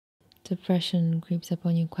depression creeps up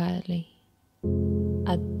on you quietly.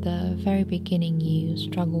 At the very beginning, you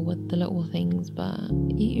struggle with the little things, but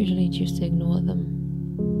you usually choose to ignore them.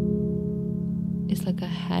 It's like a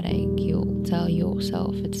headache. You'll tell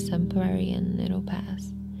yourself it's temporary and it'll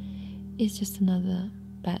pass. It's just another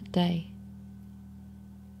bad day.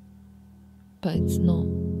 But it's not.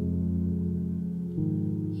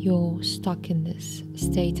 You're stuck in this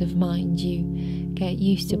state of mind. You get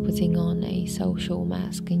used to putting on a social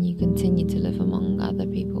mask and you continue to live among other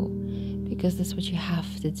people because that's what you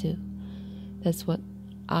have to do. That's what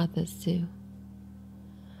others do.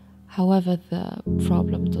 However, the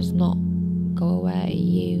problem does not go away.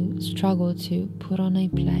 You struggle to put on a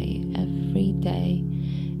play every day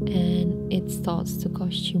and it starts to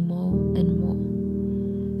cost you more and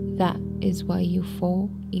more. That is where you fall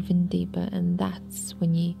even deeper, and that's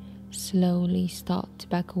when you slowly start to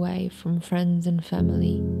back away from friends and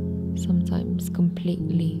family, sometimes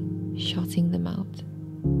completely shutting them out.